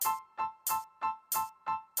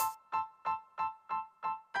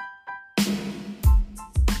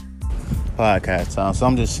podcast time, so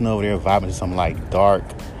I'm just sitting over there vibing to some like dark,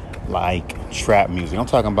 like trap music. I'm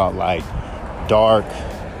talking about like dark,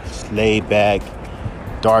 laid back,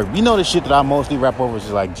 dark. You know the shit that I mostly rap over is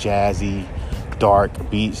like jazzy, dark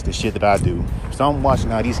beats. The shit that I do. So I'm watching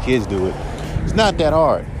how these kids do it. It's not that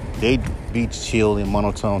hard. They be chill and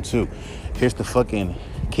monotone too. Here's the fucking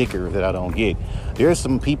kicker that I don't get. There's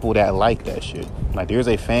some people that like that shit. Like there's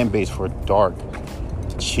a fan base for dark,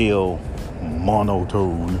 chill,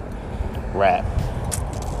 monotone rap,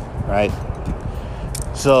 right?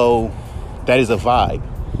 So that is a vibe.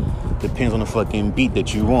 Depends on the fucking beat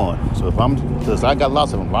that you want. So because I got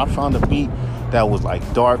lots of them. If I found a beat that was like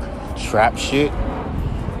dark trap shit,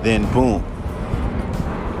 then boom.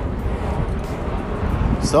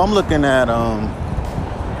 So I'm looking at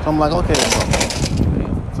so I'm like, okay,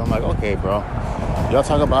 bro. So I'm like, okay, bro. Y'all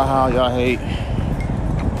talk about how y'all hate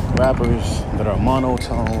rappers that are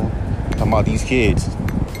monotone. Talking about these kids.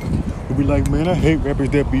 You'll be like, man, I hate rappers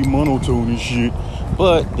that be monotone and shit.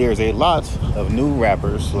 But there's a lot of new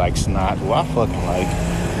rappers like Snot, who I fucking like.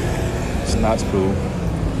 Snot's cool.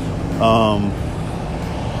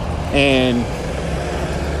 And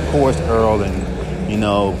of course Earl and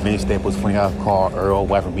Vince Staples. Funny how I call Earl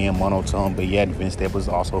white for being monotone, but yeah, Vince Staples is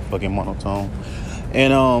also fucking monotone.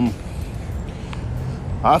 And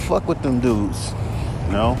I fuck with them dudes,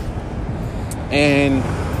 And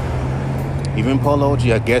even Polo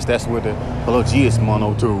G, I guess that's where the Polo G is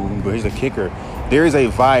monotone, but here's the kicker. There is a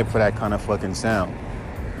vibe for that kind of fucking sound.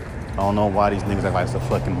 I don't know why these niggas act like it's a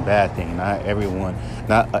fucking bad thing. Not every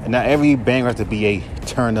banger has to be a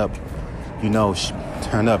turn up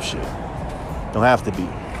shit. Don't have to be.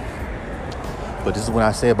 But this is what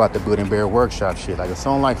I say about the Good and Bear Workshop shit. Like a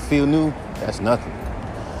song like Feel New, that's nothing.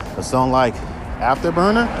 A song like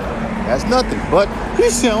Afterburner, that's nothing. But he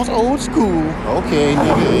sounds old school. Okay,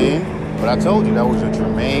 nigga. But I told you that was a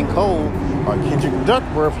Jermaine Cole or Kendrick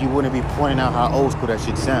Duckworth. You wouldn't be pointing out how old school that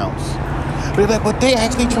shit sounds. But they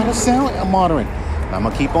actually try to sound modern. And I'm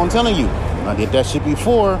gonna keep on telling you. I did that shit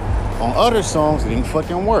before on other songs. It didn't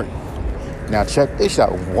fucking work. Now check this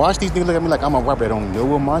out. Watch these niggas look at me like I'm a rapper that don't know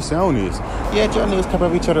what my sound is. Yeah, y'all niggas come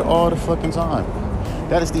up each other all the fucking time.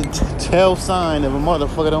 That is the tell sign of a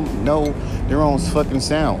motherfucker don't know their own fucking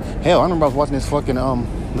sound. Hell, I remember I was watching this fucking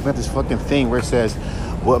looking at this fucking thing where it says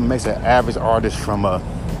what makes an average artist from a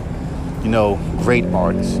great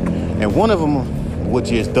artist. And one of them,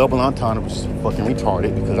 which is double entendre, which is fucking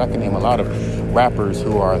retarded, because I can name a lot of rappers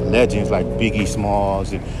who are legends like Biggie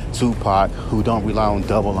Smalls and Tupac who don't rely on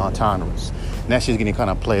double entendres. And that shit's getting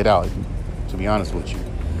kind of played out, to be honest with you.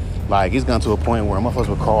 Like, it's gotten to a point where motherfuckers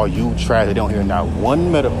will call you trash. They don't hear not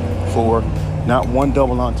one metaphor, not one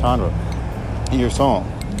double entendre in your song.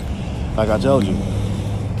 Like I told you,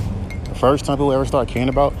 the first time people ever start caring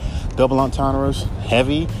about double entendres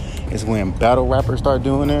heavy is when battle rappers start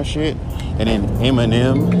doing that shit. And then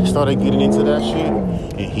Eminem started getting into that shit.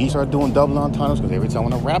 And he started doing double entendres because every time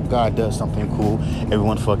when a rap guy does something cool,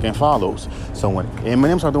 everyone fucking follows. So when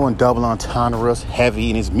Eminem started doing double entendres heavy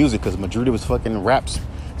in his music, because majority of his fucking rap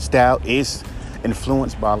style is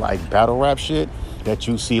influenced by like battle rap shit that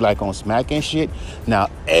you see like on Smack and shit, now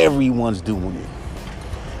everyone's doing it.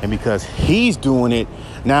 And because he's doing it,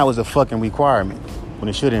 now it's a fucking requirement when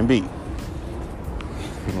it shouldn't be.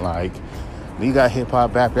 Like, you got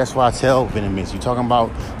hip-hop back. That's why I tell Venomous, you talking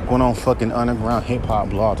about going on fucking underground hip-hop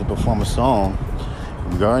blog to perform a song.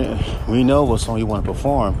 We know what song you want to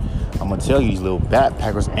perform. I'm going to tell you, these little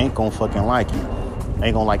backpackers ain't going to fucking like you.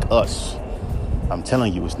 Ain't going to like us. I'm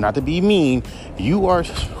telling you, it's not to be mean. You are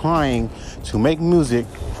trying to make music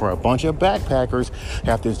for a bunch of backpackers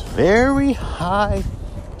who have this very high,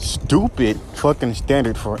 stupid fucking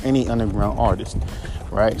standard for any underground artist,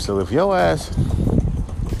 right? So if your ass...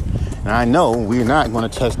 And I know we're not going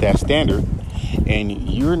to touch that standard, and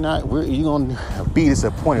you're going to be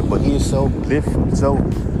disappointed. But he is so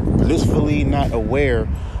blissfully not aware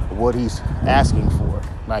of what he's asking for.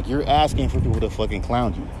 Like, you're asking for people to fucking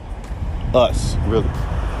clown you. Us, really.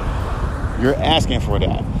 You're asking for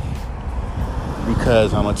that.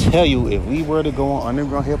 Because I'm going to tell you, if we were to go on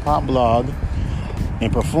Underground Hip Hop Blog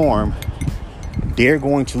and perform, they're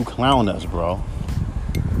going to clown us, bro.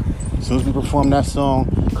 As soon as we perform that song,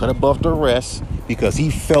 cut above the rest, because he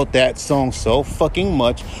felt that song so fucking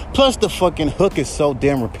much. Plus the fucking hook is so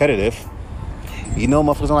damn repetitive.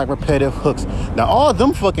 Motherfuckers don't like repetitive hooks. Now all of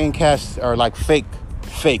them fucking casts are like fake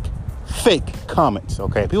comments,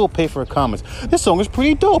 okay? People pay for comments. This song is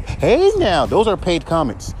pretty dope. Hey now, those are paid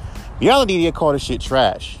comments. Reality, they call this shit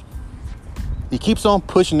trash. He keeps on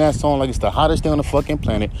pushing that song like it's the hottest thing on the fucking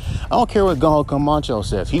planet. I don't care what Gonzo Camacho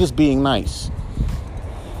says. He's just being nice.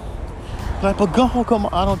 Like, but go home, come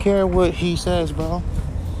on. I don't care what he says, bro.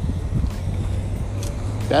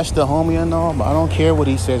 That's the homie and all, but I don't care what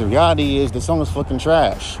he says. The reality is the song is fucking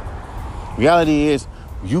trash. Reality is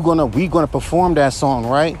we gonna perform that song,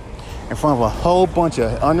 right? In front of a whole bunch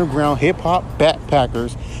of underground hip hop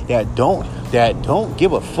backpackers that don't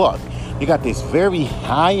give a fuck. You got this very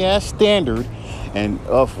high ass standard and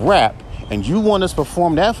of rap, and you want us to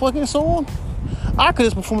perform that fucking song? I could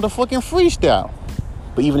just perform the fucking freestyle.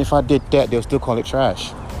 But even if I did that, they'll still call it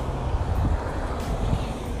trash.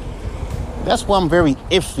 That's why I'm very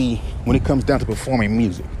iffy when it comes down to performing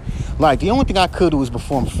music. Like, the only thing I could do is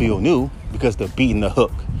perform Feel New because the beat and the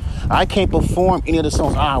hook. I can't perform any of the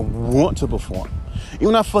songs I want to perform.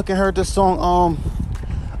 Even I fucking heard the song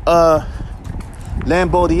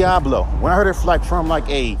Lambo Diablo. When I heard it like from like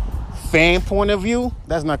a fan point of view,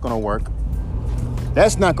 that's not gonna work.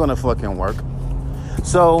 That's not gonna fucking work.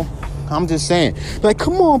 So I'm just saying, like,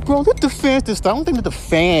 come on, bro, let the fans just stop. I don't think that the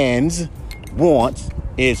fans want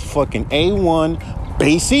is fucking A1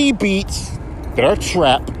 bassy beats that are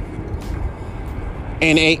trap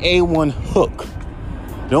and a A1 hook.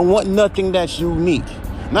 Don't want nothing that's unique.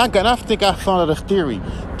 I think I found out a theory.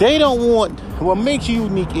 They don't want, what makes you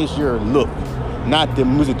unique is your look, not the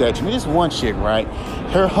music that you mean. This one chick, right?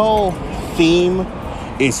 Her whole theme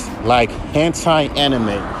is like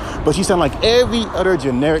anti-anime, but she sounds like every other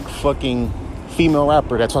generic fucking female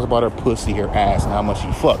rapper that talks about her pussy, her ass, and how much she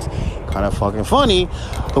fucks. Kind of fucking funny.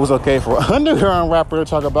 It was okay for an underground rapper to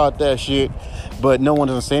talk about that shit, but no one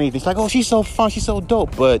doesn't say anything. It's like, oh, she's so fun, she's so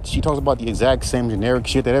dope, but she talks about the exact same generic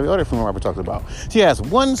shit that every other female rapper talks about. She has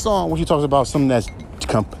one song where she talks about something that's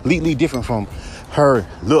completely different from her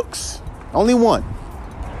looks. Only one.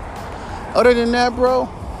 Other than that, bro,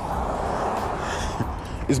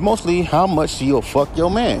 it's mostly how much she'll fuck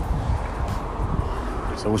your man.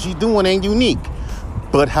 So what she's doing ain't unique.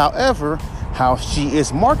 But however, how she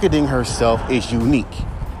is marketing herself is unique.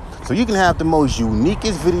 So you can have the most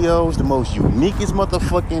uniquest videos, the most uniquest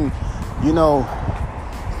motherfucking,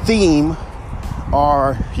 theme,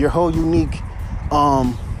 or your whole unique, how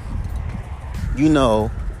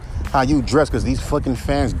you dress, because these fucking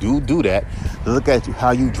fans do that. They look at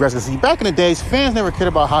how you dress. See, back in the days, fans never cared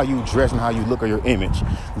about how you dress and how you look or your image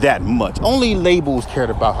that much. Only labels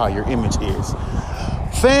cared about how your image is.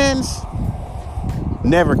 Fans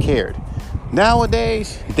never cared.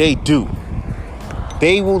 Nowadays, they do.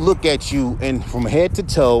 They will look at you and from head to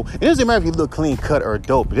toe. It doesn't matter if you look clean cut or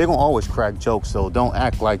dope. They're going to always crack jokes. So don't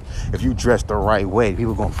act like if you dress the right way,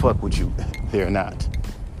 people going to fuck with you. They're not.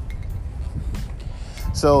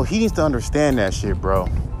 So he needs to understand that shit, bro.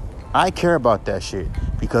 I care about that shit.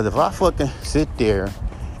 Because if I fucking sit there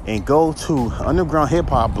and go to underground hip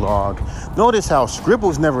hop blog, notice how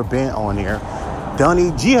Scribble's never been on there.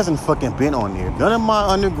 Donnie G hasn't fucking been on there. None of my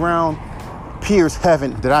underground peers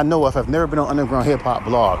haven't, that I know of, have never been on underground hip hop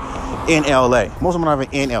blog in LA. Most of them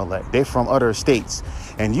aren't even in LA. They're from other states.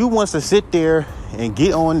 And you want to sit there and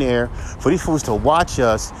get on there for these fools to watch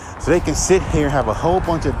us so they can sit here and have a whole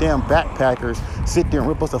bunch of damn backpackers sit there and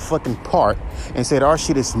rip us a fucking part and say that our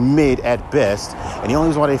shit is mid at best. And the only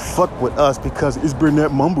reason why they fuck with us because it's been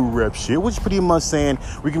that mumble rap shit, which is pretty much saying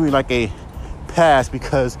we can be like a pass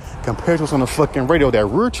because compared to what's on the fucking radio that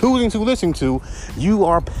we're choosing to listen to, you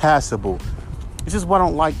are passable. It's just what I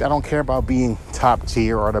don't like. I don't care about being top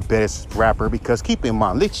tier or the best rapper because keep in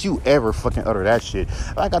mind, let you ever fucking utter that shit.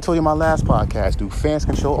 Like I told you in my last podcast, dude, fans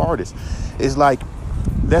control artists. It's like,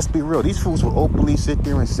 let's be real. These fools will openly sit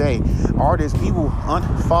there and say, artists, we will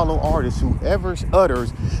unfollow artists who ever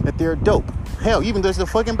utters that they're dope. Hell, even there's the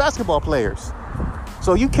fucking basketball players.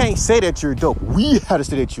 So you can't say that you're dope. We had to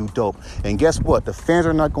say that you're dope. And guess what? The fans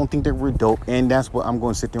are not going to think that we're dope. And that's what I'm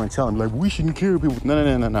going to sit there and tell them. Like, we shouldn't care people. No.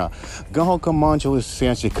 Gunho Camacho is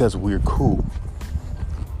saying shit because we're cool.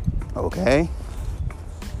 Okay?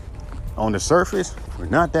 On the surface, we're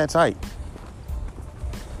not that tight. To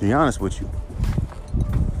be honest with you.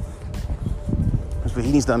 That's what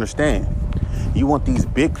he needs to understand. You want these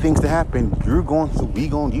big things to happen. You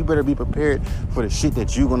better be prepared for the shit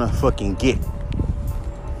that you're going to fucking get.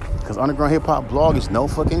 Because underground hip hop blog is no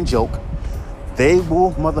fucking joke. They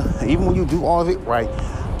will even when you do all of it right,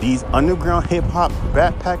 these underground hip hop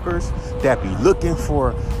backpackers that be looking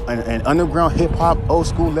for an underground hip hop old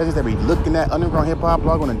school legends that be looking at underground hip hop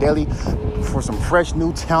blog on a daily for some fresh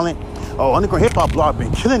new talent. Oh, underground hip hop blog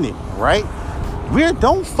been killing it, right?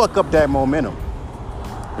 Don't fuck up that momentum.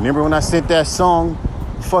 Remember when I sent that song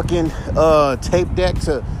fucking tape deck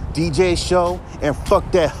to DJ Show and fuck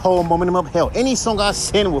that whole momentum up? Hell, any song I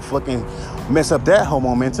send will fucking mess up that whole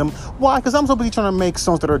momentum. Why? Because I'm so busy trying to make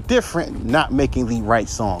songs that are different, not making the right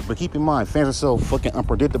songs. But keep in mind, fans are so fucking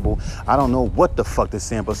unpredictable. I don't know what the fuck they're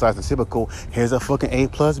saying besides the typical, here's a fucking A+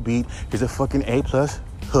 beat, here's a fucking A+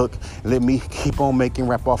 hook, let me keep on making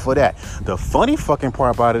rap off of that. The funny fucking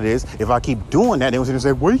part about it is, if I keep doing that, they will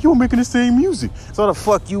say, why are you making the same music? That's all the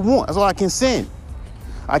fuck you want. That's all I can send.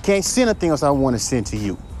 I can't send anything else I want to send to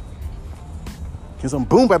you. Because some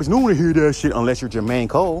boom bappers don't want to hear that shit unless you're Jermaine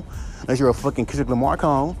Cole, unless you're a fucking Kendrick Lamar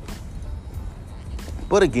clone.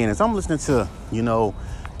 But again, as I'm listening to,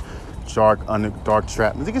 dark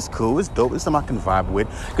trap music, it's cool, it's dope, it's something I can vibe with,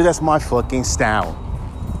 because that's my fucking style,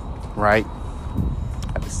 right?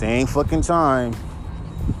 At the same fucking time,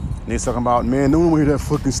 they're talking about, man, no one will hear that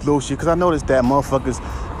fucking slow shit, because I noticed that motherfuckers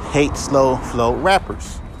hate slow flow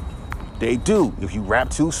rappers. They do. If you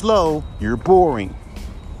rap too slow, you're boring.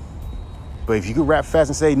 But if you can rap fast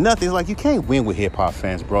and say nothing, it's like you can't win with hip-hop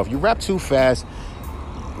fans, bro. If you rap too fast,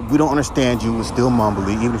 we don't understand you. It's still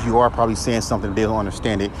mumbly. Even if you are probably saying something, they don't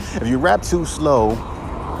understand it. If you rap too slow,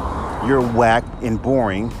 you're whack and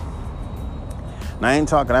boring. And I ain't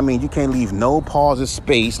talking, I mean, you can't leave no pauses,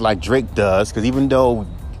 space like Drake does, because even though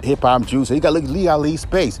hip-hop juice, you gotta leave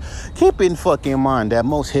space. Keep in fucking mind that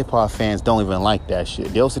most hip-hop fans don't even like that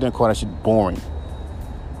shit. They'll sit there and call that shit boring.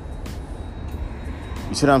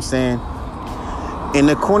 You see what I'm saying? In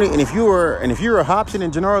the corny, and if you're a Hopsin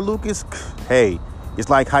and Gennaro Lucas, hey, it's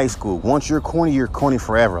like high school. Once you're corny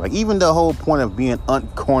forever. Like, even the whole point of being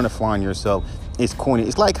uncornifying yourself is corny.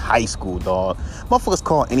 It's like high school, dog. Motherfuckers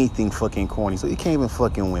call anything fucking corny, so you can't even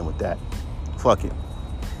fucking win with that. Fuck it.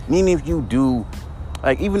 Meaning if you do,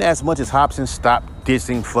 like, even as much as Hopsin stopped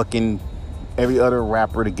dissing fucking every other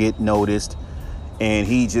rapper to get noticed, and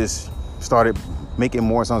he just started making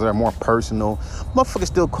more songs that are more personal, motherfuckers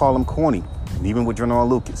still call him corny, even with Gennaro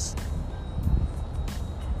Lucas.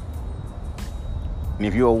 And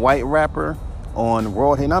if you're a white rapper on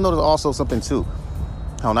World Hit, and I know there's also something too.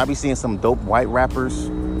 I be seeing some dope white rappers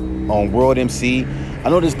on World MC. I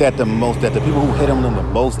noticed that the people who hit him the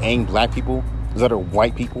most ain't black people, those other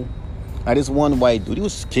white people. Like this one white dude, he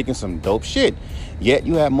was kicking some dope shit. Yet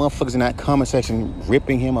you have motherfuckers in that comment section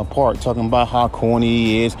ripping him apart, talking about how corny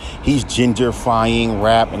he is. He's genderfying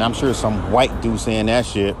rap, and I'm sure some white dude saying that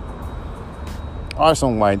shit. Or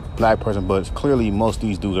some white black person, but clearly most of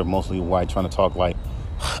these dudes are mostly white, trying to talk like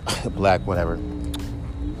black, whatever.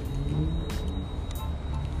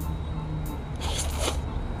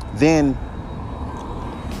 Then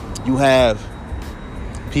you have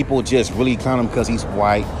people just really clown him because he's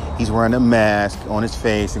white. He's wearing a mask on his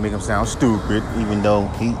face and make him sound stupid, even though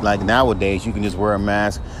nowadays you can just wear a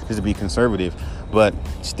mask just to be conservative. But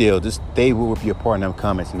still, they will rip you apart in them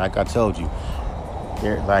comments. And like I told you,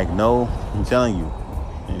 they're like, no, I'm telling you,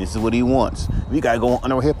 and this is what he wants. We gotta go on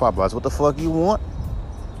under hip hop laws. What the fuck you want?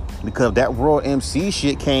 Because that World MC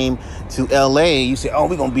shit came to LA. You say, oh,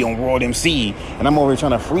 we're gonna be on World MC, and I'm over here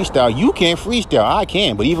trying to freestyle. You can't freestyle. I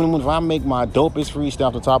can. But even if I make my dopest freestyle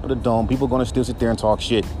off the top of the dome, people are gonna still sit there and talk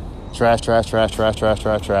shit. Trash.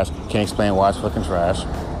 Can't explain why it's fucking trash.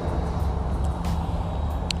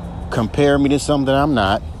 Compare me to something that I'm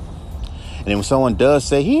not. And then when someone does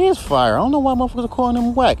say he is fire, I don't know why motherfuckers are calling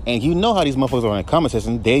him whack. And you know how these motherfuckers are in the comment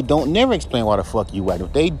section. They don't never explain why the fuck you whack.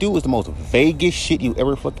 What they do is the most vaguest shit you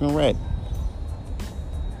ever fucking read.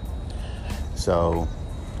 So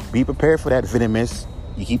be prepared for that, venomous.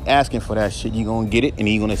 You keep asking for that shit, you're gonna get it, and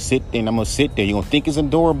you're gonna sit there, and I'm gonna sit there. You're gonna think it's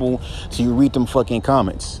adorable, so you read them fucking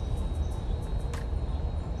comments.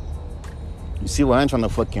 You see why I ain't trying to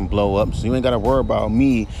fucking blow up, so you ain't gotta worry about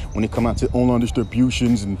me when it come out to online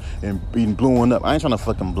distributions and being blowing up. I ain't trying to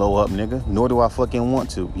fucking blow up, nigga. Nor do I fucking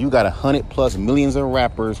want to. You got 100+ millions of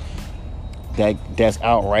rappers that's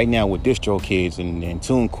out right now with DistroKids and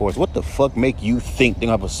TuneCore. What the fuck make you think they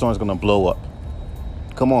have a song's gonna blow up?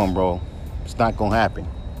 Come on, bro. It's not gonna happen.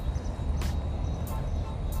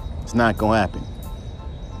 It's not gonna happen.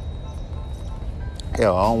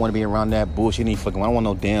 Hell, I don't want to be around that bullshit. I don't want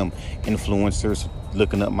no damn influencers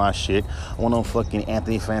looking up my shit. I want no fucking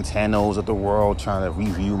Anthony Fantanos of the world trying to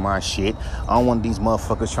review my shit. I don't want these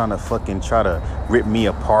motherfuckers trying to rip me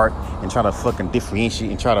apart and try to fucking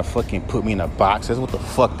differentiate and try to fucking put me in a box. That's what the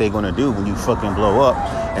fuck they gonna do when you fucking blow up.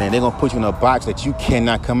 And then they're gonna put you in a box that you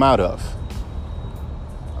cannot come out of.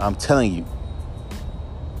 I'm telling you.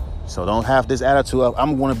 So don't have this attitude of,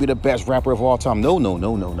 I'm gonna be the best rapper of all time. No.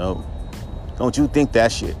 Don't you think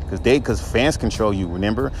that shit. Because fans control you,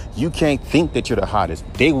 remember? You can't think that you're the hottest.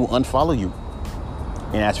 They will unfollow you.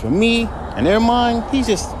 And as for me, in their mind, he's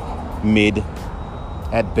just mid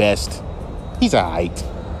at best. He's alright.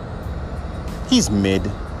 He's mid.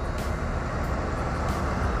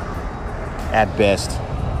 at best.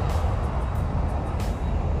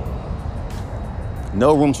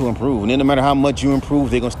 No room to improve. And then no matter how much you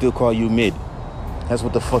improve, they're going to still call you mid. That's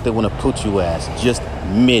what the fuck they want to put you as. Just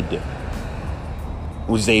mid.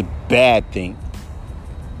 Which is a bad thing.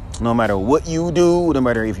 No matter what you do, no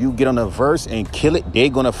matter if you get on a verse and kill it, they're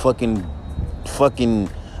going to fucking,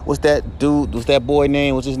 what's that dude? What's that boy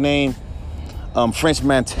name? What's his name? French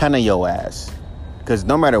Montana your ass. Because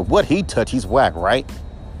no matter what he touch, he's whack, right?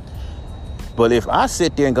 But if I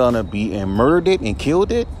sit there and gonna be and murdered it and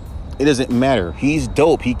killed it, it doesn't matter. He's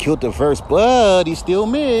dope. He killed the verse, but he's still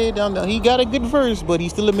mid. He got a good verse, but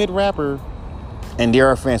he's still a mid rapper. And there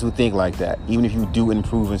are fans who think like that. Even if you do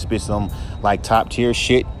improve and spit some like top tier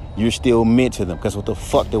shit, you're still mid to them. Because what the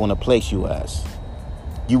fuck they want to place you as?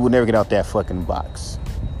 You will never get out that fucking box.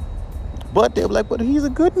 But they're like, but he's a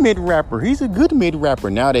good mid rapper. He's a good mid rapper.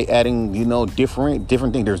 Now they adding, different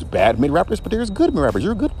things. There's bad mid rappers, but there's good mid rappers.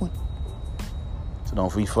 You're a good one. So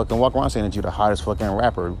don't be fucking walk around saying that you're the hottest fucking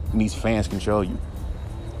rapper. These fans control you.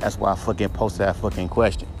 That's why I fucking posted that fucking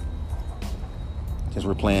question. Because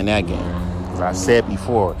we're playing that game. As I said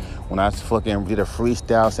before, when I fucking did a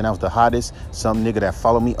freestyle saying I was the hottest, some nigga that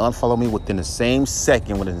followed me, unfollowed me within the same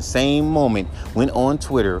second, within the same moment, went on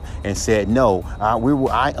Twitter and said, no, I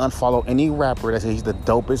unfollow any rapper that says he's the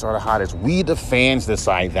dopest or the hottest. We the fans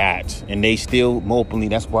decide that. And they still openly,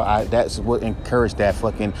 that's what encouraged that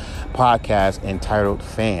fucking podcast entitled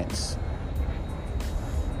Fans.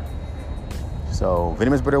 So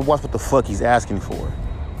Venomous better watch what the fuck he's asking for.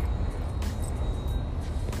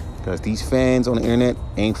 Because these fans on the internet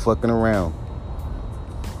ain't fucking around.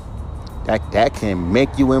 That can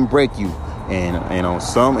make you and break you. And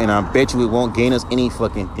I bet you it won't gain us any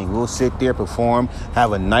fucking thing. We'll sit there, perform,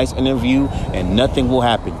 have a nice interview, and nothing will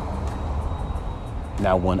happen.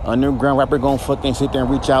 Now, when underground rapper gonna fucking sit there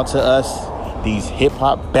and reach out to us, these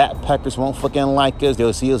hip-hop backpackers won't fucking like us.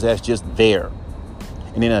 They'll see us as just there.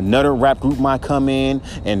 And then another rap group might come in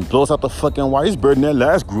and blow us out the fucking wire. It's better than that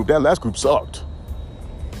last group. That last group sucked.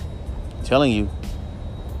 Telling you.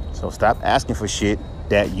 So stop asking for shit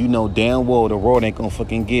that you know damn well the world ain't gonna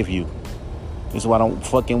fucking give you. This is why I don't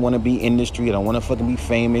fucking want to be in the street. I don't want to fucking be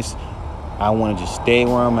famous. I want to just stay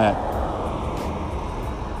where I'm at.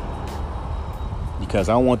 Because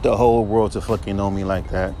I want the whole world to fucking know me like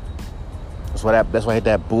that. That's why I had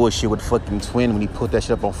that bullshit with fucking Twin when he put that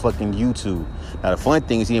shit up on fucking YouTube. Now the funny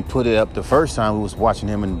thing is he didn't put it up the first time we was watching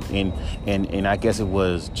him and I guess it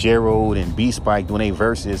was Gerald and B Spike doing their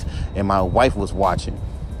verses and my wife was watching.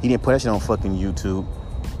 He didn't put that shit on fucking YouTube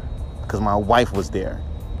because my wife was there.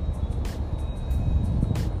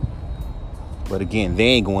 But again, they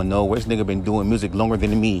ain't going nowhere. This nigga been doing music longer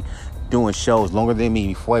than me, doing shows longer than me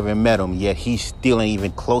before I even met him, yet he still ain't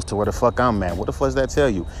even close to where the fuck I'm at. What the fuck does that tell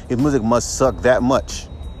you? His music must suck that much.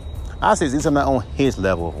 I say it's not on his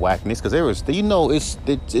level of whackness, because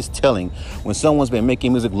it's telling when someone's been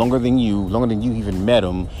making music longer than you even met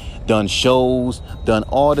him, done shows, done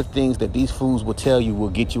all the things that these fools will tell you will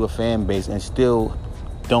get you a fan base, and still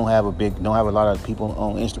don't have a lot of people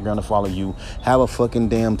on Instagram to follow you, have a fucking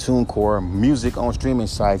damn TuneCore, music on streaming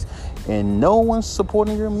sites, and no one's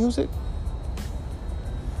supporting your music.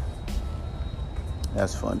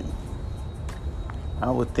 That's funny. I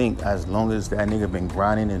would think as long as that nigga been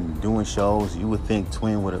grinding and doing shows, you would think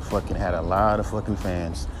Twin would have fucking had a lot of fucking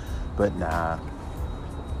fans. But nah.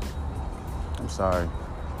 I'm sorry.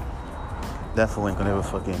 That fool ain't gonna ever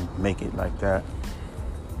fucking make it like that.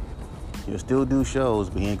 He'll still do shows,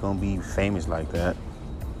 but he ain't gonna be famous like that.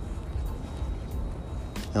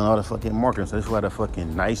 And all the fucking marketing. So this was a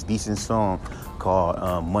fucking nice, decent song called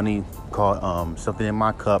Something in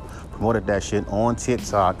My Cup. Promoted that shit on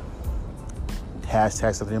TikTok.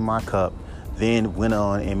 Hashtag Something in My Cup. Then went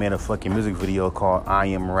on and made a fucking music video called I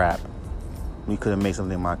Am Rap. We could have made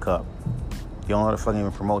Something in My Cup. They don't know how to fucking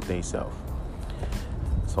even promote themselves.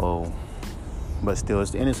 So, but still,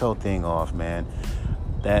 it's to end this whole thing off, man.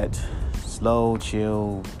 That slow,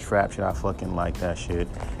 chill, trap shit, I fucking like that shit.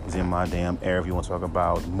 Is in my damn air if you want to talk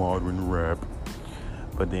about modern rap.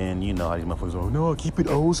 But then, you know how these motherfuckers are, no, keep it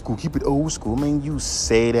old school. I mean, you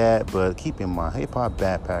say that, but keep in mind, hip-hop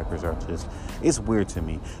backpackers are just, it's weird to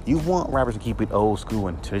me. You want rappers to keep it old school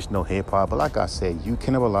and traditional hip-hop, but like I said, you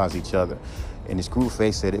cannibalize each other. And the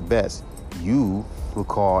Screwface said it best. You will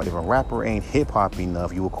call, if a rapper ain't hip-hop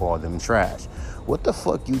enough, you will call them trash. What the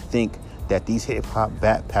fuck you think that these hip-hop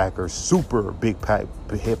backpackers, super big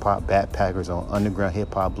hip-hop backpackers on Underground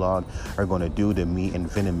Hip Hop Blog are going to do to me and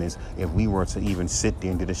Venomous if we were to even sit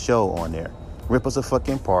there and do the show on there? Rip us a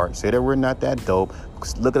fucking part, say that we're not that dope,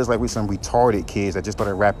 look at us like we're some retarded kids that just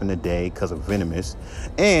started rapping today because of Venomous,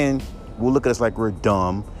 and we'll look at us like we're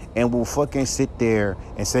dumb and will fucking sit there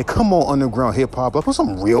and say, come on, underground hip hop, put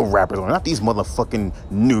some real rappers on, not these motherfucking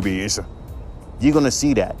newbies. You're gonna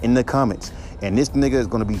see that in the comments. And this nigga is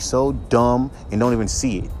gonna be so dumb and don't even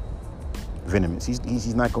see it. Venomous.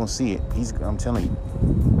 He's not gonna see it. I'm telling you.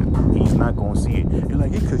 He's not gonna see it. You're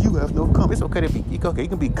like, because you have no confidence. It's okay to be, okay, you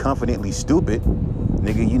can be confidently stupid.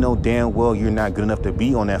 Nigga, you know damn well you're not good enough to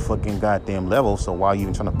be on that fucking goddamn level. So why are you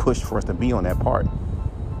even trying to push for us to be on that part?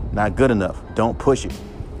 Not good enough. Don't push it.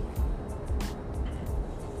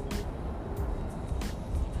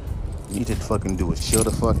 You need to fucking do it. Chill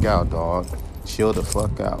the fuck out, dog. Chill the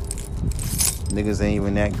fuck out. Niggas ain't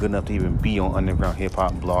even that good enough to even be on underground hip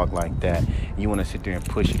hop blog like that. You want to sit there and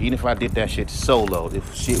push it. Even if I did that shit solo,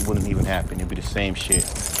 if shit wouldn't even happen, it'd be the same shit.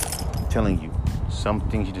 I'm telling you, some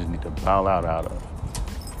things you just need to bow out of.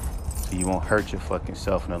 So you won't hurt your fucking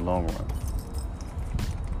self in the long run.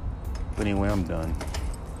 But anyway, I'm done.